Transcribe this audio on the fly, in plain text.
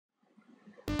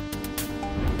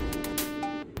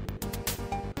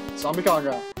Zombie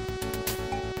Conga.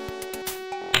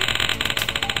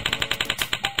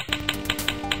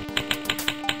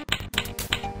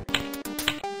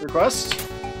 Request?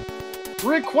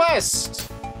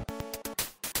 Request!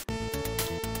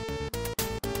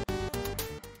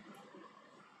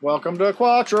 Welcome to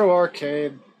Quattro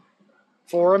Arcade.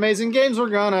 4 amazing games we're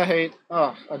gonna hate.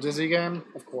 Ah, a Dizzy game?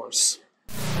 Of course.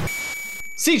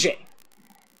 CJ!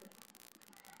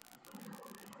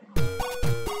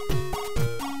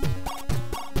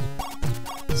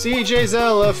 CJ's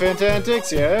elephant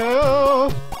antics,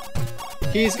 yeah!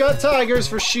 He's got tigers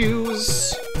for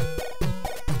shoes.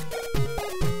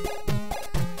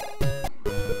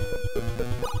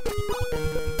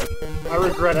 I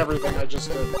regret everything I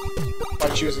just did by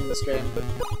choosing this game.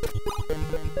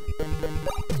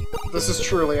 This is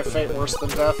truly a fate worse than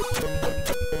death.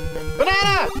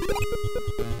 Banana!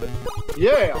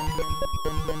 Yeah!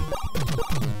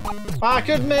 I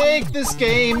could make this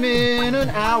game in an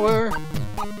hour.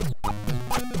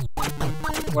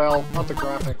 Well, not the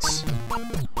graphics.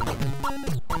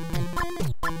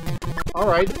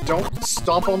 Alright, don't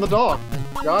stomp on the dog.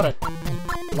 Got it.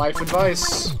 Life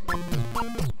advice.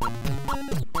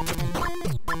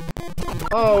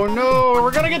 Oh no,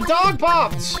 we're gonna get dog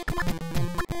popped!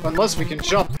 Unless we can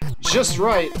jump just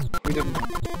right. We didn't.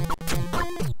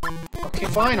 Okay,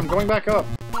 fine, I'm going back up.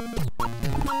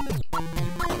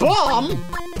 Bomb!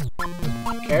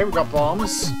 Okay, we got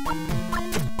bombs.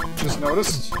 Just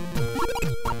noticed.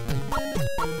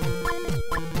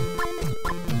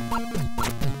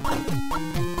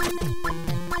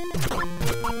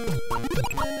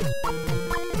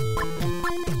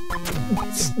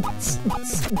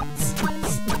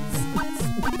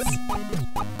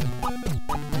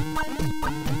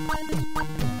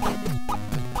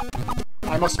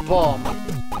 I must bomb.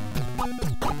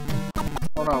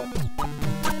 Oh no.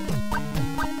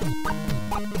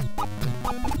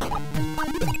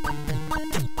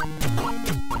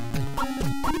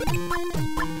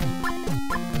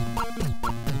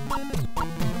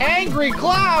 Angry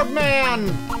Cloud Man!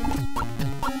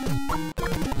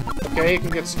 Okay, he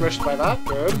can get squished by that.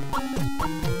 Good.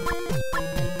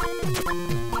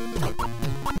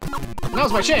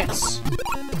 Now's my chance!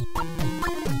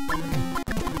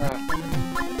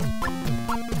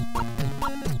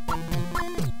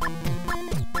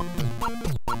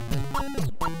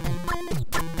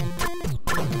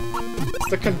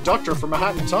 The conductor from A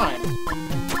Hat in Time.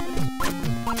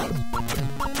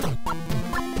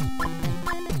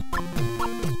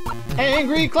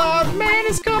 Angry Cloud Man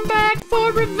has come back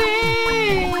for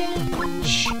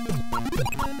revenge!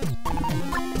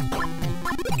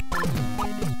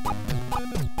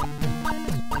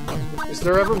 Is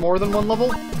there ever more than one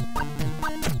level?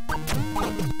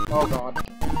 Oh god.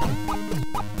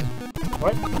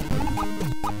 What?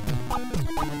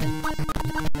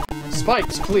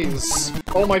 Spikes, please.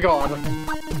 Oh my god.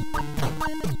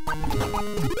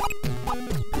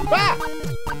 Ah!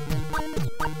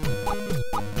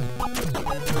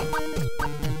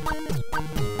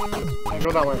 I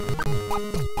go that way.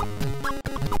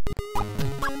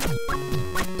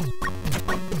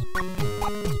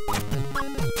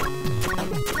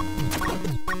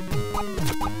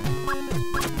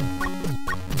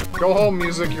 Go home,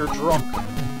 music, you're drunk.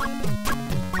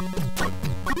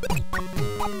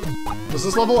 Does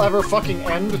this level ever fucking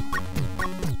end?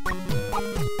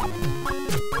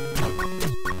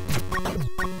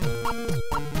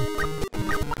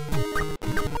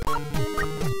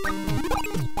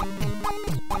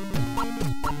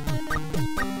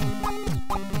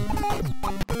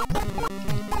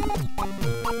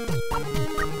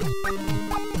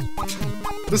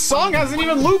 The song hasn't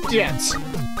even looped yet!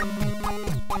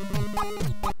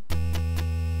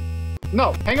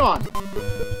 No, hang on.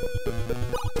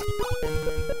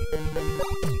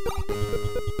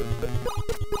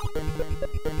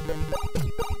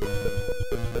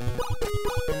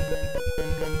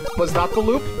 Was that the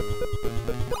loop?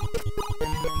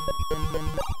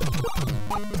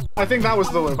 I think that was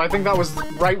the loop. I think that was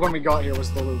right when we got here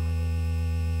was the loop.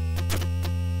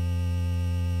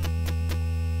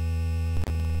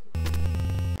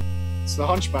 It's the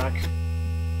Hunchback.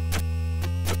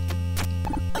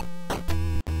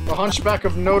 The Hunchback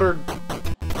of Notre...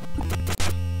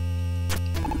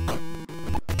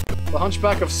 The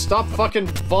Hunchback of stop fucking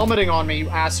vomiting on me, you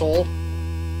asshole.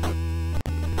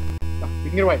 No, we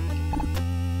can get away.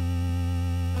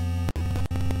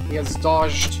 He has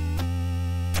dodged.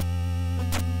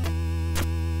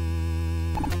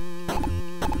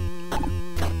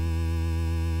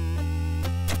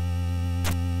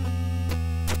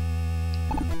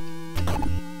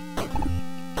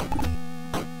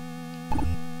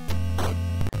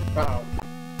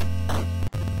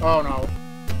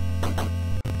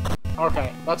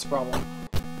 That's a problem.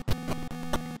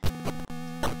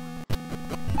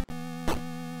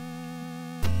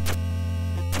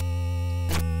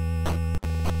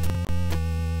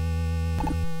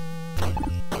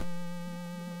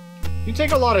 You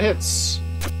take a lot of hits.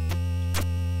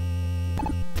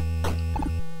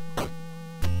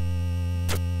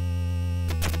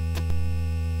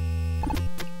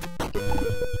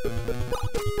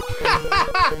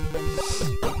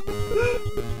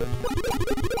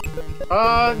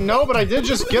 No, but I did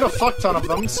just get a fuck ton of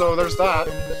them, so there's that.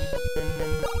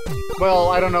 Well,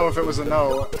 I don't know if it was a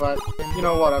no, but, you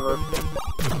know, whatever.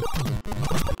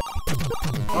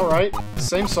 Alright,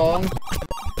 same song,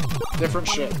 different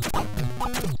shit.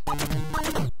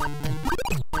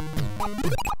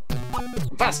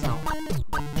 I'm fast now.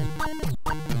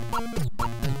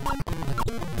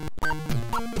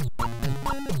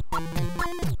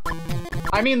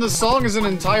 I mean, the song is an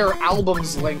entire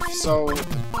album's length, so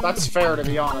that's fair, to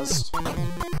be honest.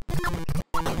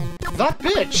 That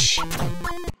bitch!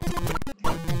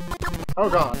 Oh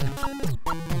god.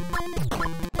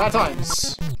 Bad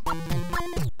times.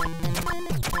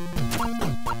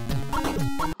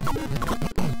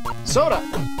 Soda!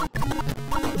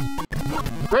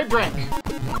 Great drink!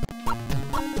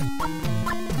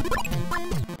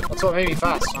 That's what made me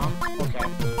fast, huh? Okay.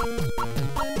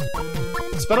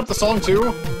 Sped up the song,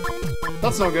 too?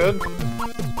 That's no good.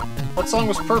 That song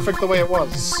was perfect the way it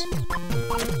was.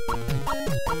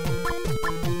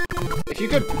 If you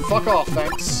could fuck off,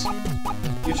 thanks.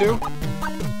 You too?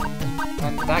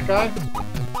 And that guy?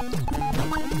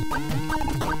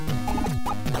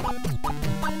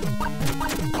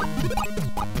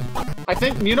 I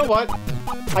think, you know what?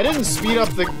 I didn't speed up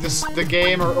the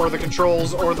game or the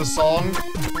controls or the song.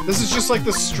 This is just like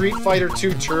the Street Fighter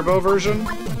 2 Turbo version.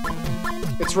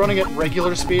 It's running at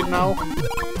regular speed now.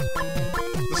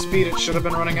 The speed it should have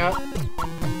been running at.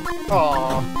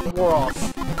 Aww, it wore off.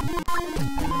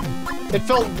 It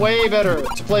felt way better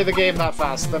to play the game that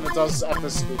fast than it does at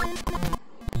this speed.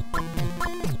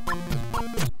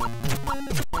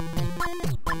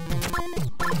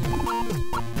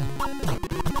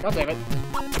 God damn it.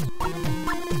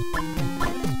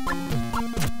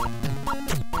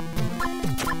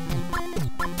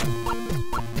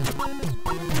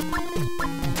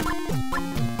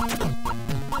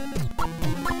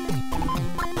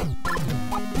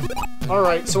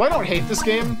 Alright, so I don't hate this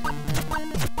game.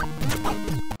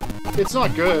 It's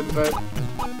not good, but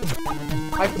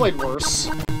I've played worse.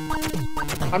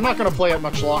 I'm not gonna play it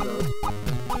much longer.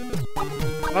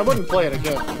 And I wouldn't play it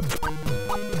again.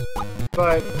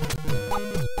 But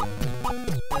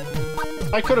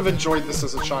I could have enjoyed this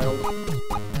as a child.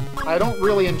 I don't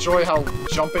really enjoy how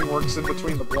jumping works in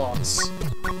between the blocks.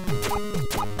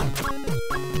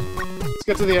 Let's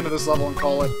get to the end of this level and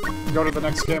call it. Go to the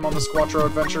next game on this Quattro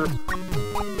adventure.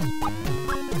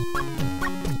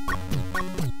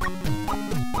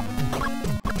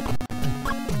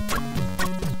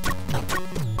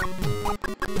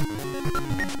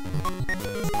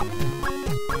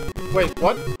 Wait,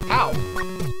 what? How?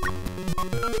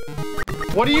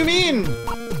 What do you mean?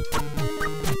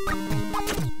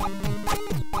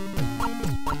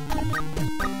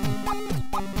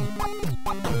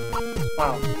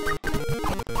 Wow.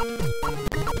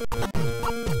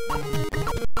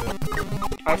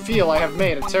 I feel I have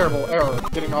made a terrible error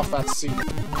getting off that seat.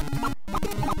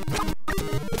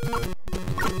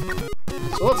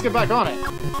 So let's get back on it.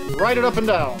 Ride it up and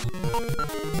down.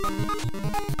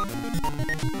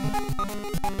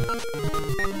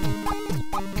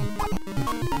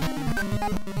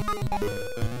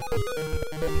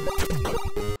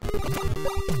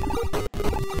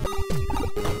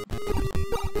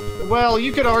 Well,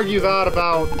 you could argue that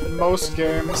about most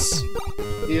games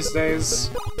these days.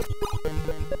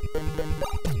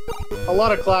 A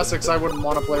lot of classics I wouldn't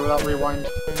want to play without rewind.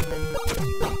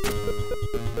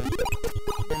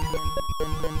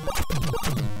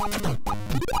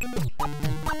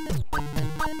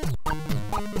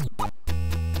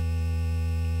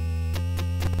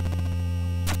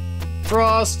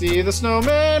 Frosty the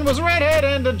Snowman was a redhead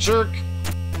and a jerk.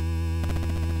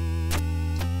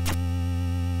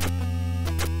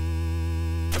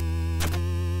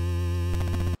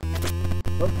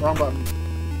 Oh, wrong button.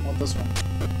 I want this one.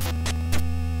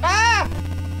 Ah!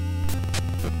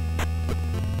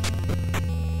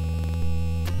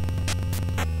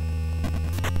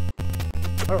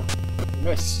 Oh,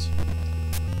 missed.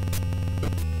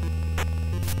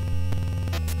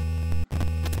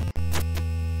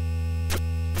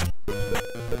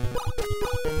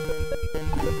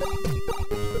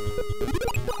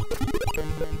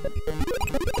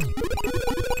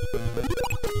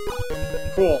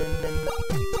 Cool.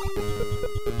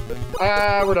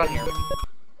 we're done here.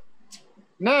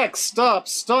 Next up,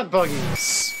 stunt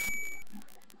buggies.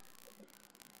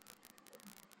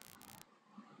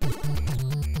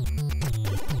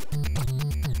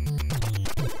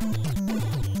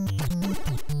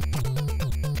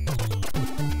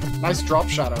 Nice drop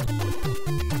shadow.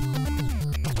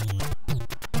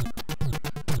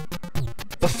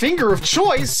 The finger of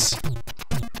choice?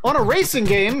 On a racing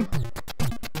game?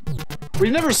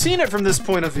 We've never seen it from this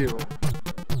point of view.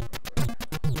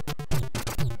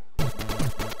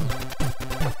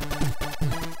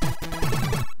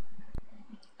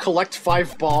 Collect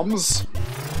 5 bombs.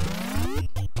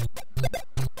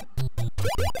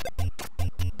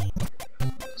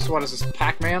 So what is this,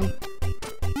 Pac-Man?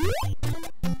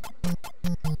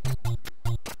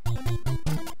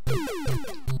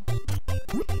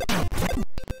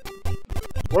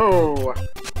 Whoa!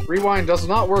 Rewind does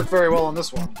not work very well on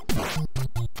this one.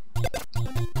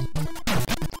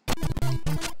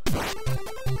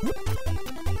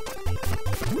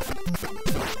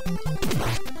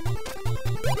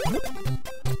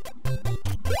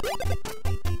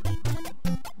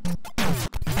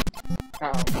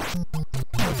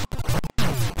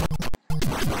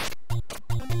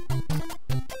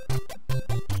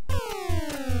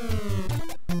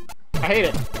 I hate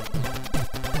it.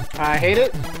 I hate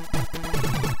it.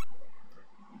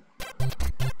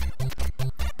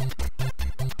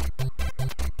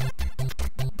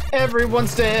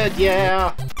 Everyone's dead,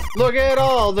 yeah. Look at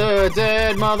all the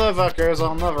dead motherfuckers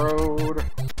on the road.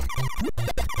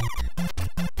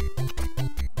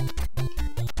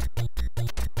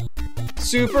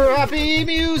 Super happy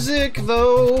music,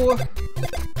 though.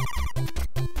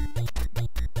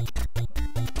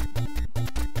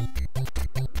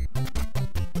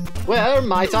 Where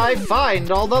might I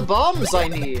find all the bombs I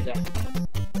need?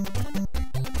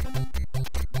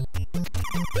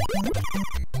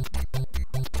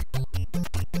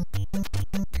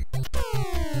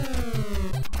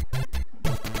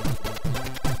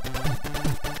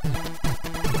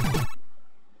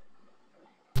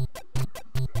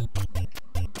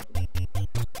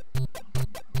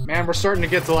 Man, we're starting to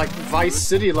get to, like, Vice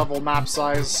City level map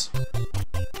size.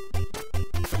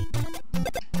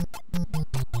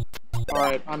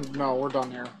 Alright, no, we're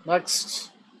done here.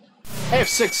 Next.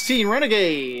 F-16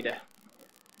 Renegade!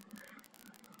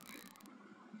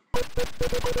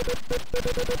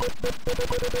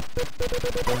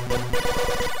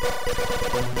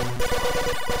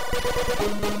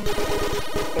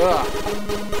 Ugh.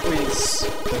 Please.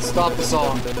 Stop the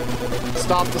song.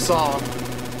 Stop the song.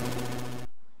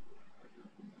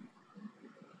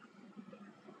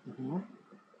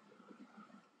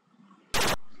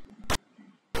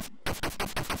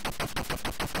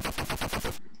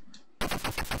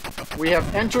 We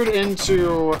have entered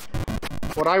into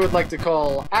what I would like to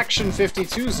call Action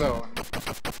 52 Zone.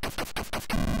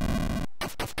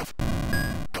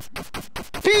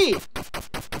 P!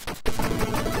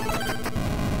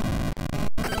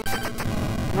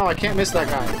 No, I can't miss that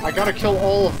guy. I gotta kill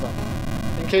all of them,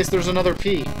 in case there's another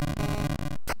P.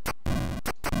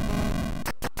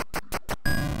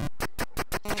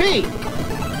 P!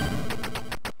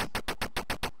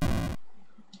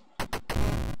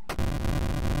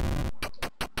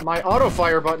 My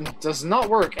auto-fire button does not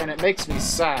work, and it makes me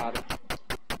sad.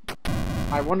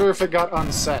 I wonder if it got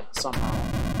unset somehow.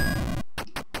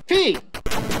 P!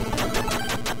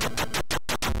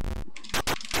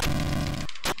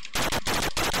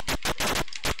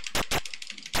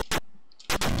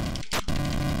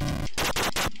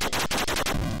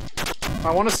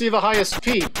 I want to see the highest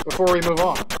P before we move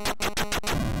on.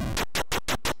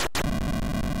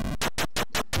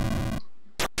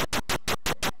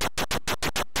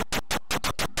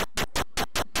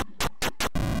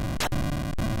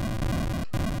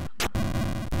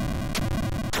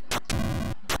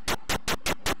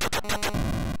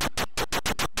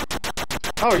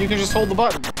 Oh, you can just hold the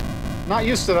button. Not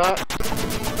used to that.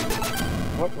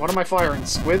 What am I firing?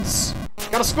 Squids?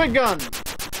 Got a squid gun!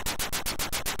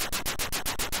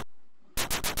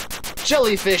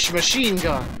 Jellyfish machine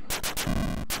gun!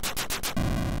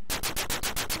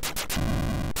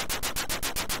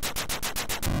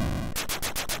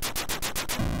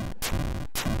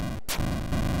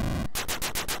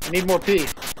 I need more P.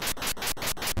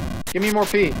 Give me more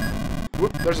P.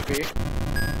 Whoop, there's a P.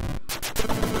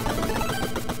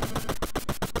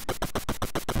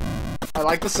 I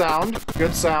like the sound.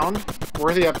 Good sound.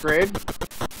 Worthy upgrade.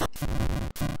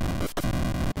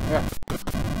 Yeah.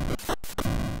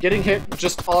 Getting hit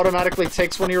just automatically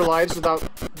takes one of your lives without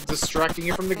distracting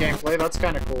you from the gameplay. That's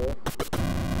kind of cool.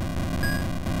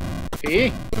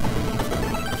 P?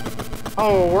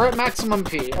 Oh, we're at maximum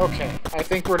P. Okay, I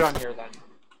think we're done here then.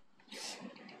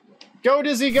 Go,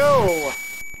 Dizzy, go!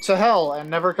 To hell and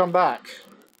never come back.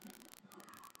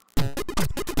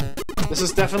 This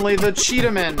is definitely the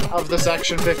Cheetahman of the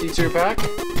Section 52 pack.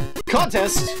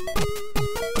 Contest!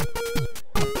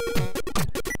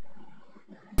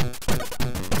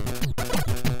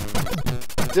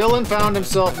 Dylan found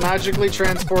himself magically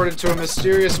transported to a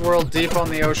mysterious world deep on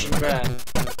the ocean bed.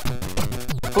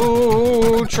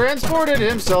 Who transported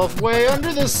himself way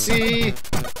under the sea?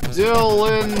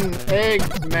 Dylan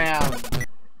Eggman.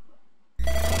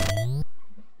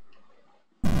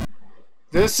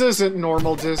 This isn't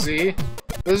normal, Dizzy.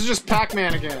 This is just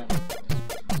Pac-Man again.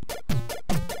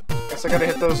 Guess I gotta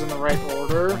hit those in the right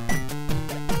order.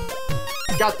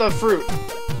 Got the fruit.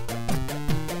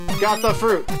 Got the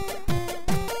fruit.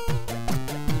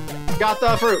 Got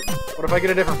the fruit. What if I get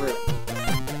a different fruit?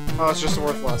 Oh, it's just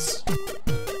worthless.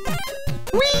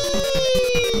 Whee!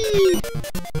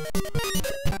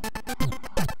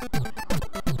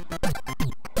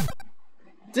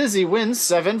 Dizzy wins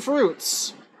 7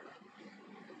 fruits.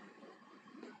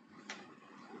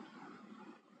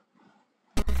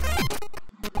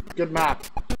 Good map.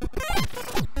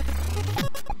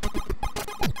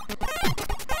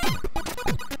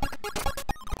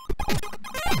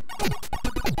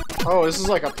 Oh, this is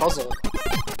like a puzzle.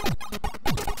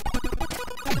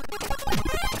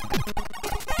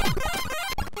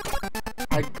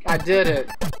 I did it.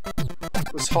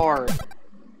 It was hard.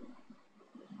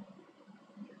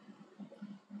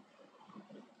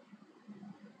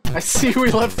 I see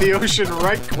we left the ocean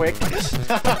right quick.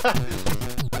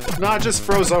 No, it just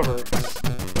froze over.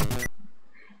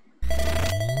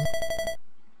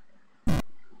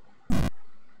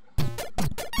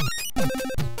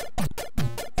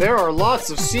 There are lots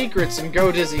of secrets in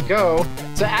Go Dizzy Go.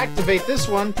 To activate this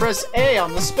one, press A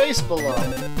on the space below.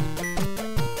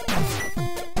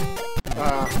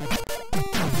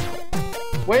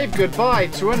 Wave goodbye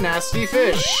to a nasty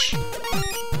fish.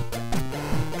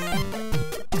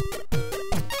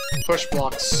 Push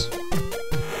blocks.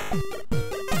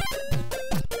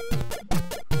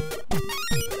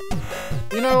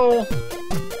 You know...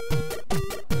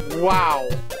 Wow.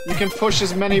 You can push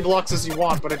as many blocks as you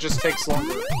want, but it just takes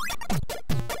longer.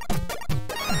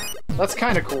 That's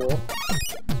kinda cool.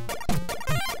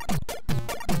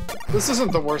 This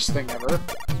isn't the worst thing ever.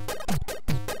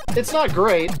 It's not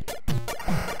great.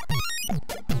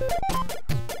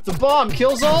 The bomb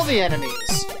kills all the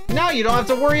enemies. Now you don't have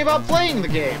to worry about playing the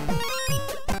game.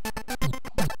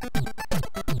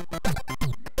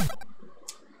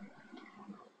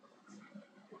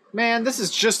 Man, this is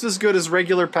just as good as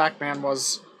regular Pac-Man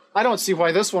was. I don't see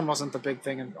why this one wasn't the big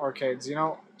thing in arcades, you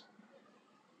know?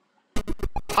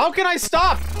 How can I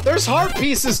stop? There's heart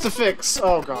pieces to fix!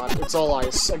 Oh god, it's all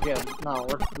ice. Again. No,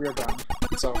 we're done.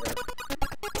 It's over.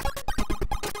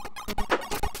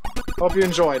 Hope you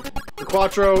enjoyed. The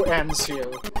Quattro ends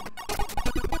here.